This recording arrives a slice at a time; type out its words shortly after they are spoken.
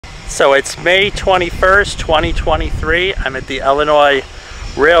So it's May 21st, 2023. I'm at the Illinois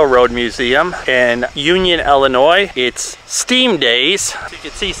Railroad Museum in Union, Illinois. It's steam days. So you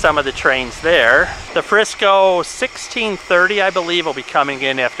can see some of the trains there. The Frisco 1630, I believe, will be coming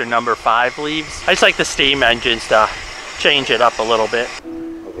in after number 5 leaves. I just like the steam engines to change it up a little bit.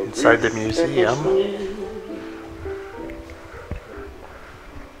 Inside the museum.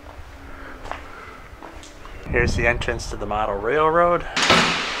 Here's the entrance to the model railroad.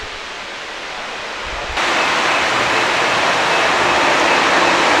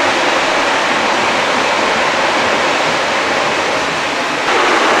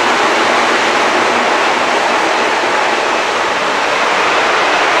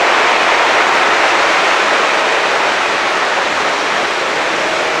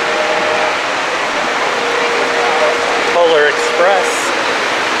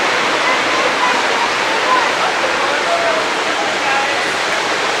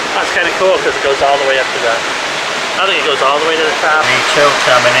 It's kind of cool because it goes all the way up to the, I think it goes all the way to the top. Choke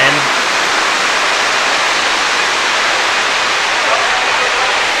coming in.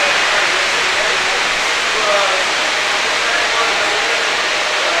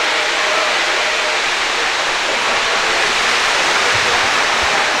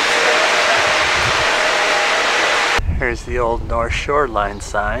 Here's the old North Shore Line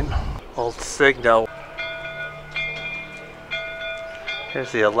sign, old signal.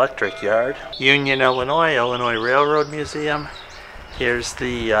 Here's the electric yard. Union, Illinois, Illinois Railroad Museum. Here's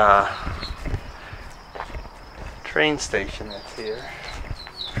the train station that's here.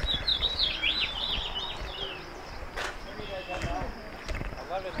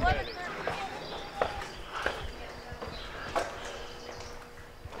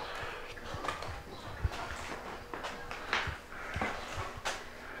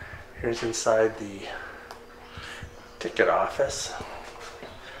 Here's inside the ticket office.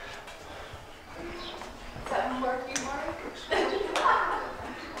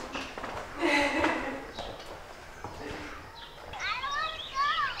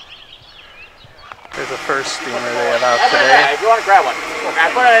 There's the first steamer they have out today. If you want to grab one,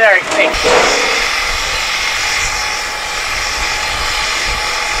 I put it in there.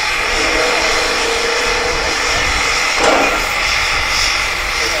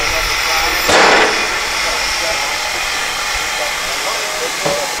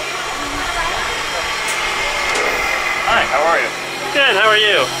 Hi, how are you? Good, how are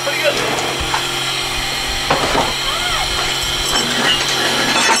you? Pretty good.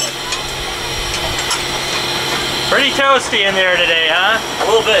 Pretty toasty in there today, huh? A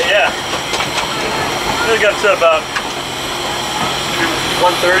little bit, yeah. It got to about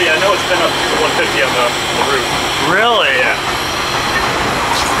 130. I know it's been up to 150 on the roof. Really? Yeah.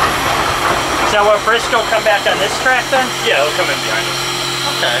 So will Frisco come back on this track then? Yeah, it'll come in behind us.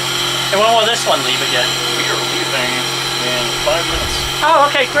 Okay. And when will this one leave again? We are leaving in 5 minutes. Oh,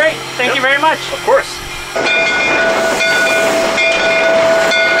 okay, great. Thank you very much. Of course.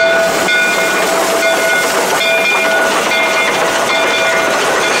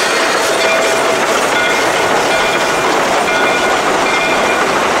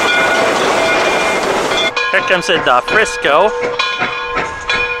 Here comes the Frisco.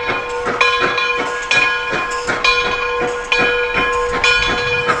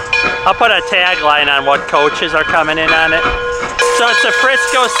 I'll put a tagline on what coaches are coming in on it. So it's a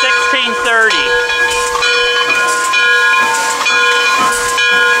Frisco 1630.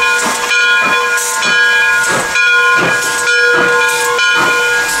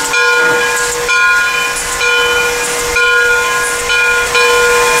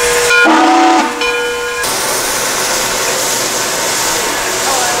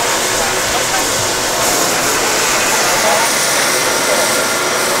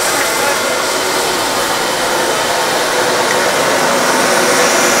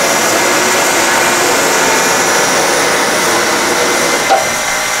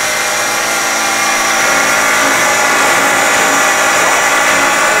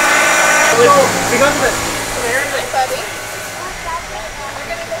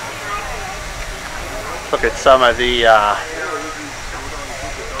 Look at some of the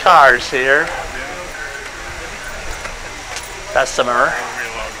cars here. Bessemer.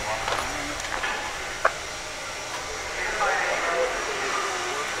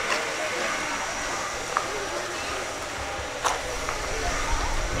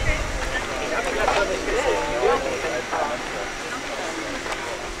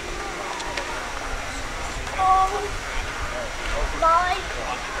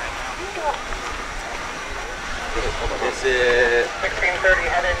 Is it 16:30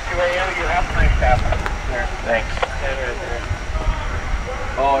 headed to AM? You have nice staff there. Thanks.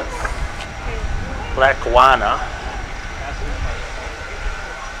 Oh, it's Lackawanna.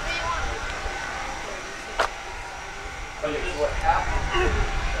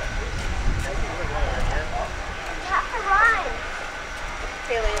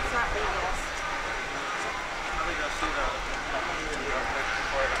 Haley, it's not leaving us.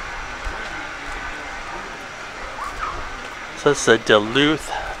 So this is the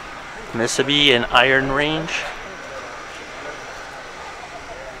Duluth, Mississippi and Iron Range.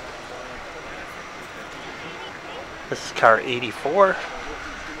 This is car 84.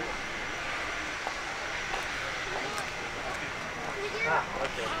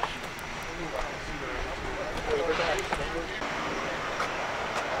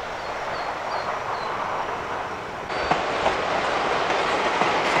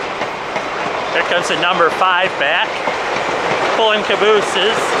 There comes the number 5 back. Pulling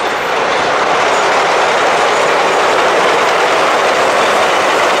cabooses.